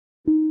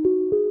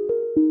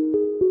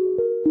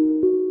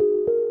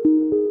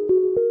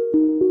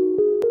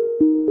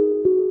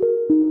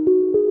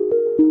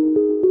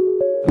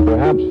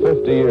Perhaps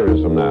 50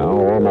 years from now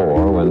or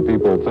more, when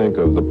people think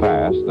of the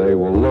past, they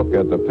will look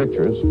at the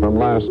pictures from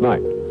last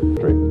night.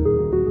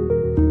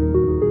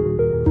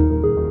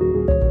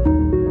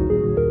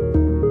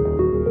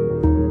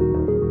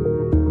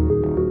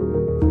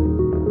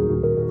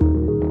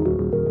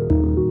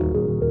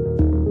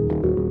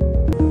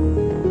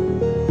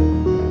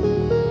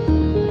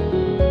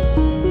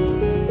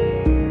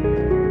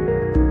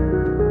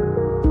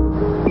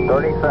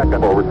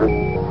 Second over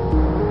to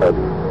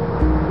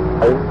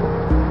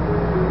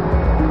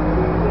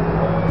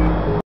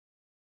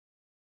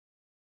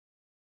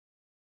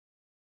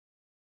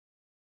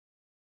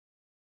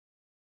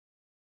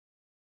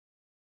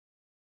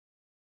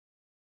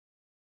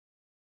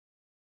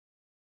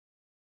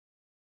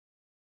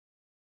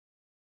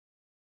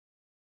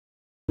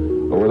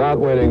Without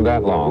waiting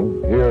that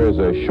long, here is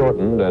a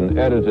shortened and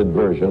edited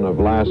version of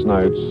last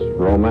night's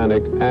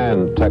romantic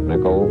and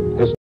technical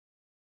history.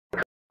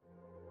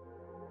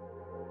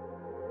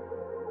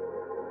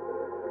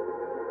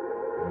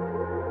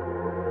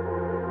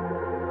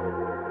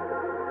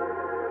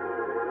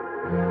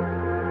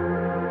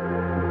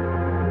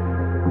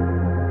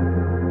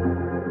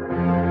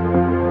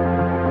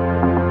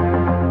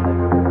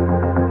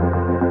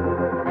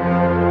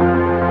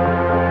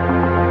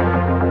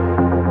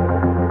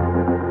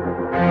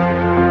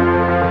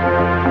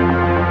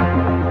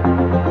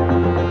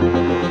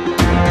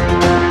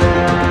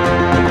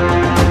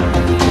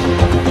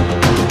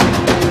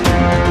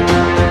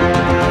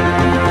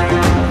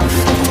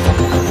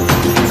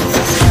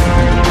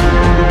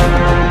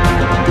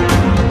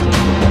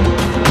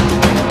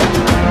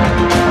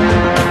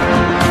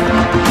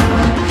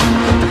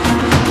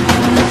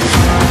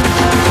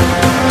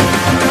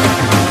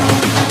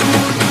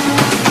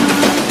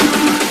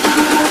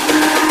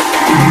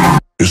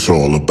 It's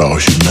all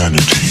about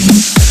humanity.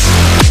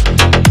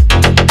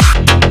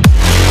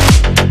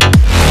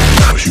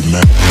 About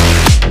humanity.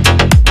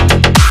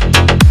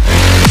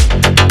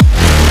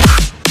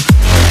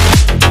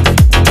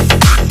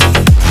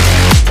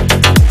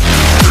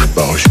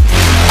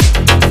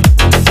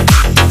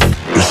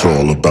 It's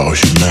all about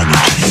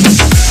humanity.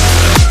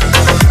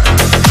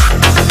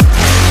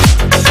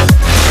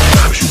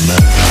 About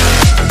humanity.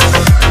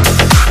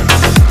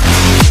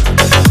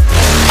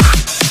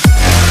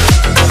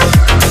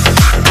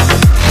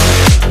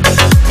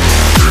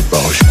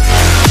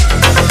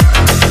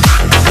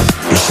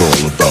 It's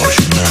all about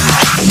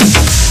humanity.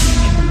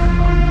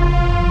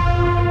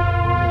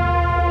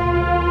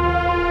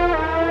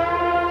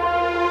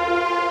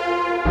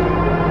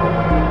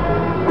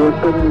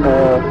 Listen,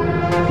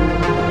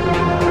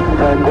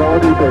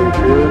 Tranquility Base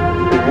here.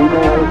 The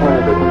Eagle has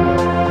landed.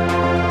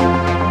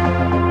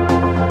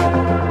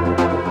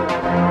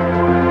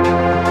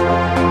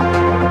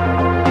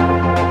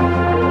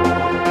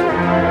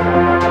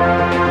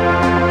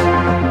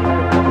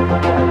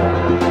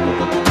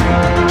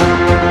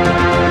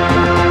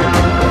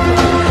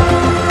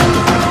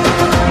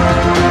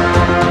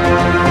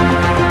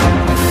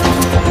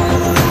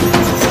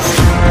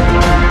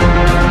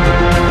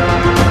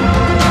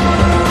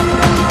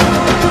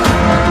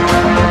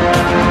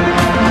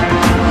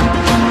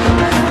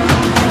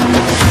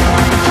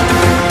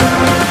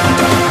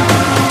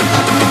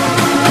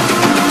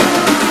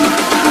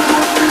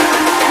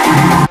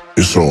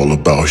 It's all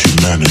about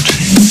humanity.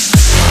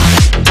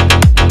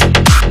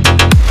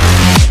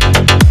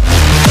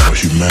 About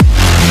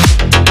humanity.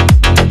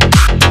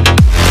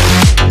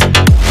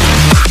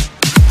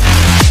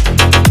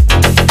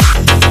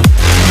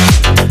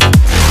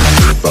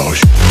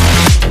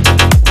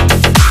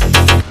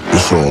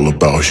 It's all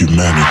about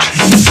humanity.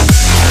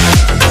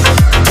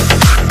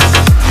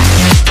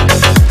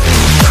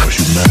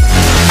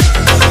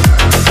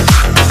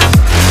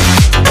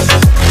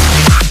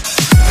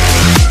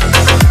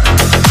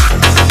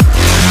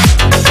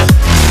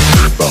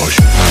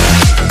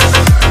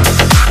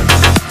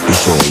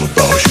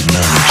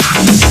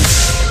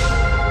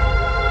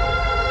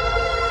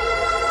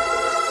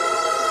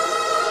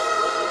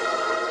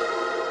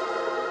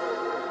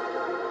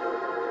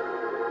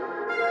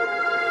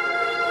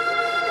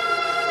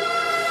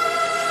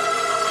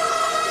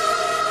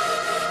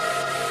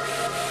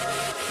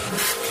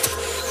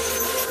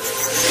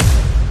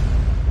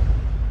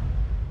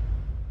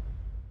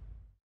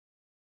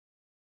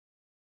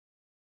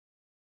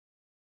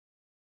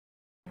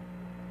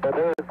 For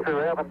those who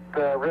haven't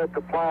read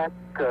the plaque,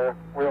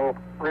 we'll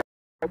read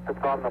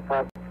it's on the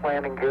front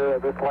landing gear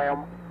of this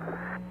LAM.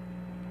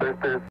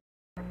 There's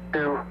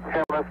two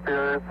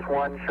hemispheres,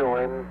 one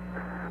showing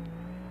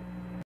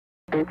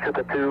each of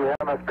the two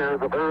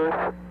hemispheres of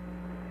Earth.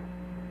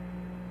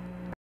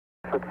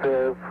 It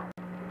says,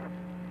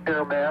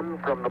 "Dear men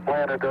from the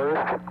planet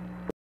Earth,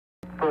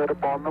 foot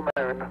upon the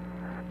moon,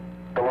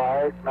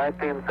 July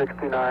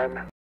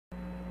 1969,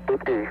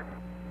 AD.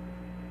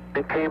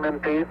 It came in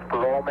peace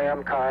for all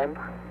mankind."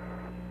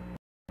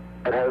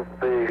 It has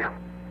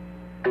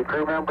the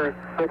crew members'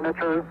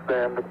 signatures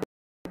and the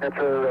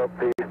signature of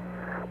the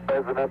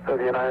President of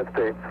the United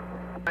States.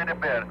 Wait a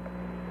minute.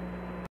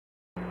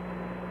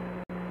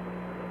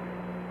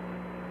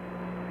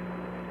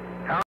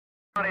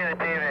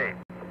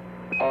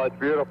 Oh, it's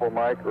beautiful,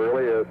 Mike. It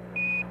really is.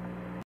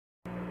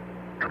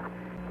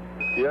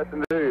 Yes,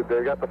 indeed.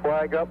 They got the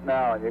flag up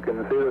now, and you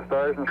can see the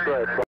stars and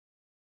stripes.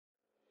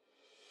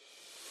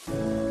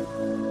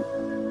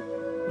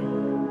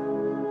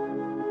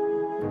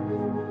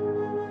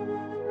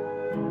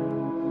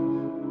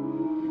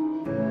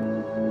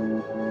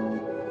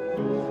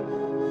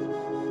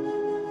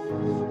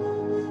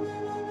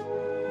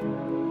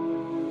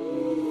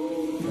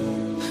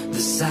 The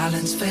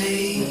silence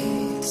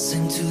fades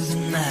into the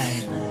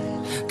night.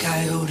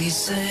 Coyotes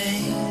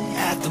sing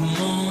at the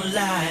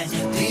moonlight.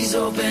 These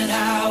open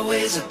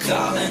highways are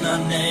calling our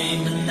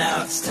name, and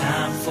now it's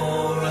time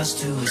for us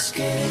to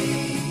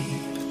escape.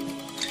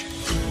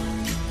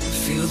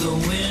 Feel the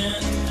wind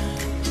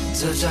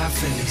touch our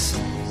face.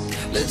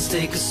 Let's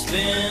take a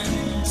spin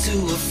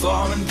to a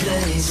foreign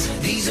place.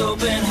 These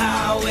open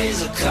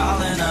highways are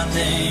calling our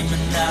name,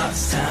 and now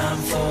it's time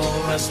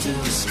for us to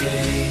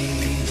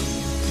escape.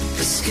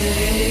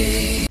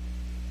 Escape.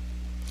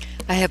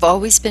 I have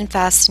always been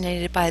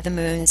fascinated by the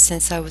moon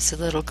since I was a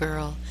little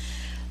girl,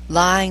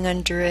 lying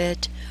under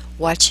it,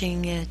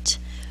 watching it,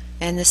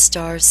 and the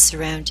stars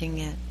surrounding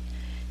it,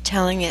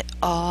 telling it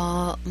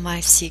all my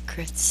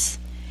secrets.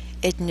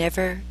 It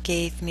never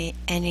gave me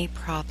any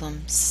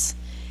problems.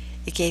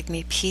 It gave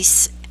me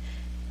peace,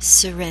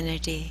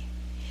 serenity,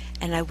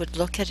 and I would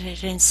look at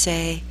it and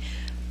say,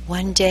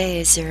 one day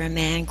is there a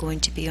man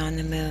going to be on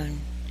the moon?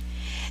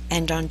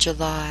 And on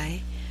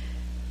July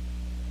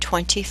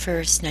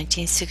 21st,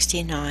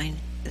 1969,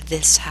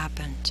 this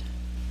happened.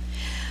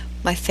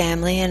 My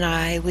family and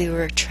I, we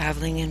were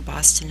traveling in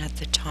Boston at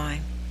the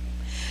time.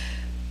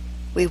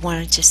 We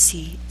wanted to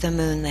see the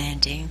moon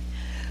landing.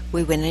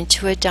 We went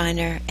into a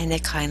diner and they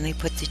kindly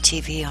put the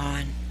TV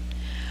on.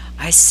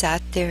 I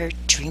sat there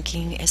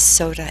drinking a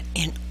soda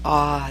in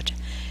awe,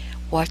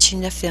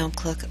 watching the film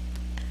clip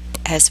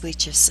as we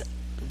just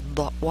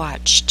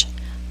watched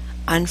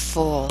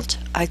unfold.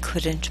 I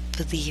couldn't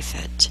believe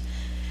it.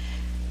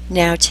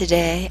 Now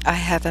today I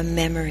have a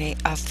memory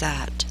of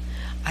that.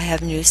 I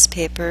have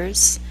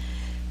newspapers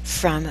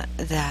from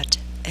that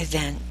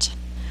event.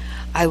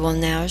 I will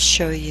now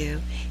show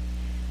you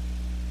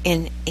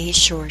in a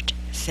short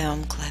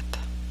film clip.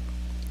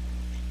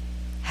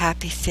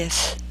 Happy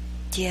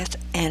 50th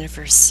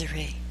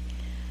anniversary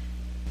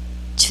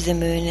to the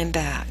moon and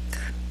back.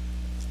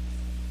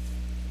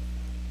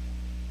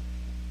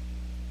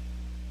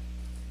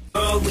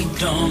 We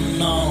don't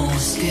know,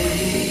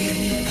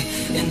 escape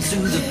into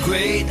the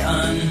great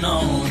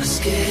unknown,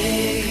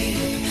 escape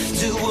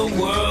to a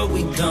world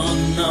we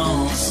don't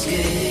know,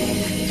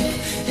 escape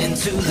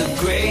into the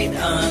great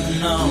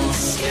unknown,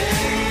 escape,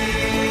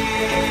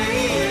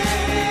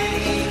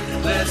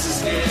 let's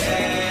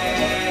escape.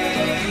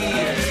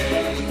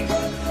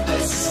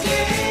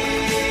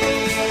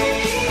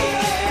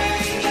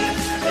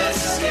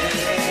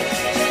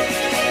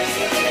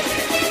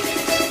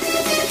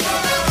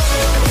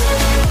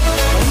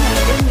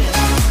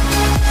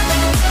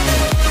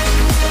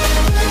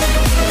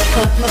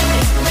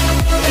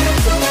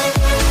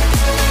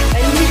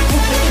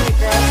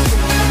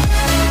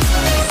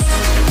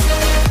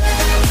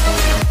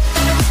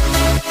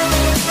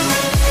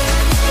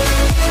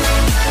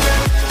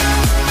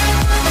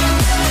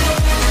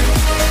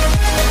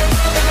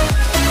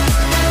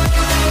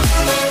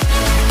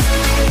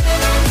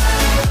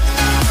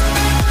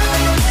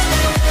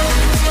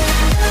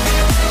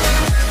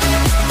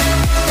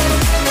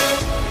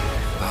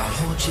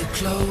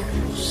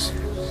 Close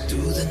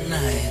through the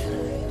night,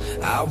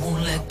 I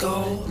won't let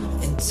go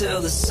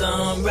until the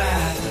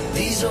sunrise.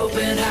 These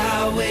open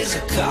highways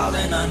are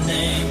calling our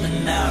name,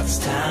 and now it's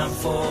time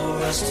for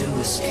us to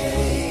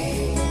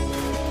escape.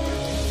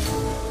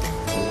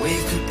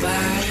 Wave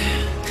goodbye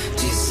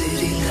to your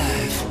city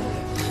life,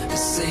 and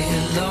say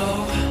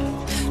hello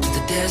to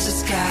the desert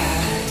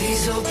sky.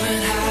 These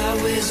open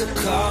highways are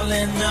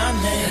calling our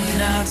name, and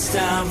now it's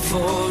time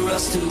for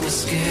us to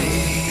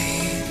escape.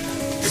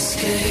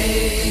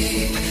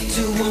 Escape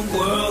to a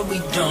world we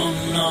don't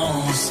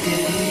know,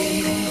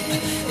 escape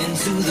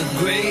into the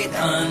great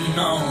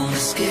unknown,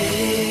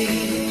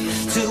 escape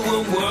to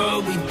a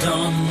world we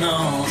don't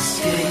know,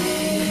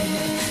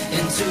 escape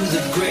into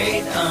the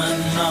great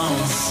unknown,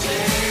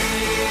 escape,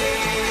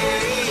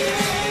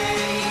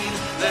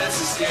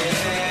 let's escape,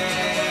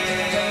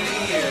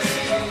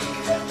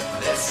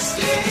 let's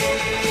escape.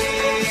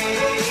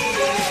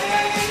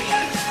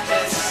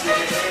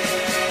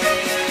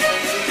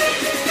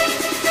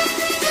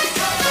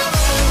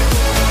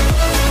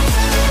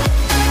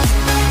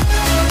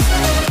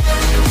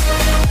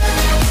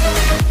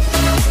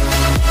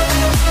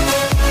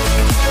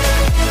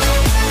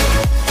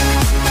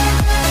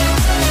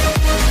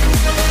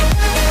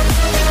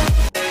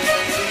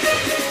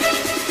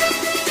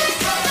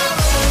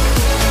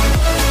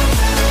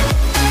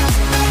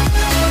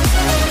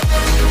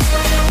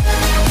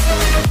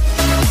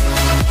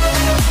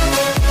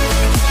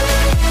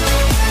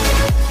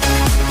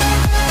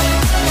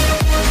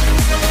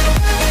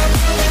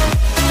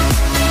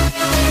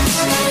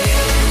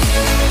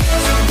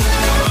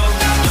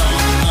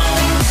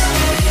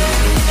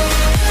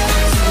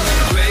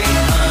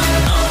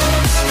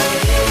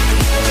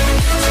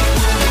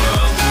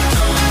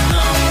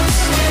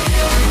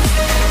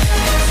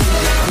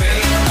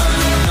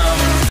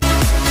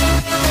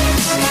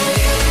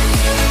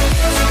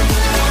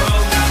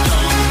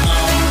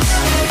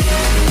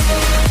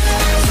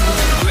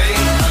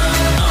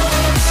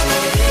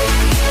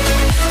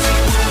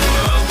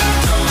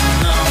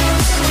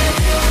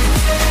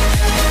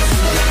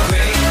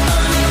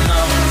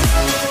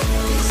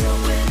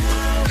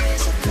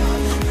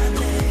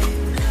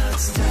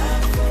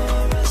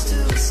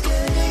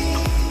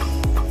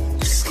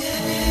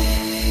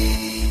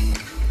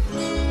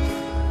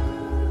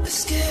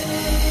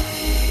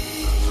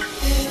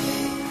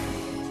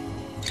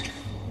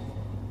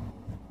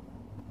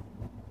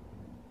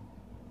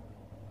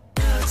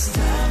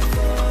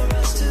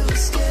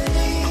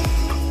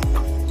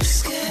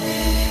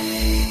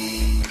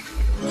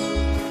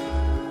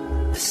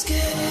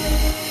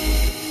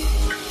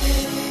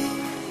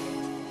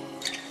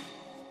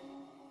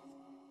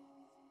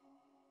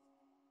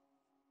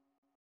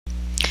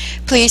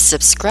 Please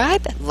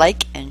subscribe,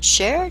 like, and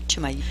share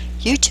to my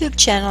YouTube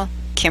channel,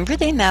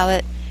 Kimberly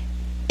Mallet,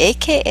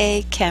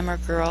 aka Camera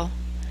Girl.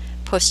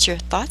 Post your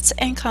thoughts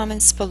and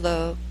comments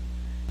below.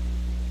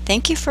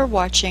 Thank you for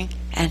watching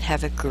and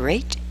have a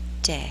great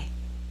day.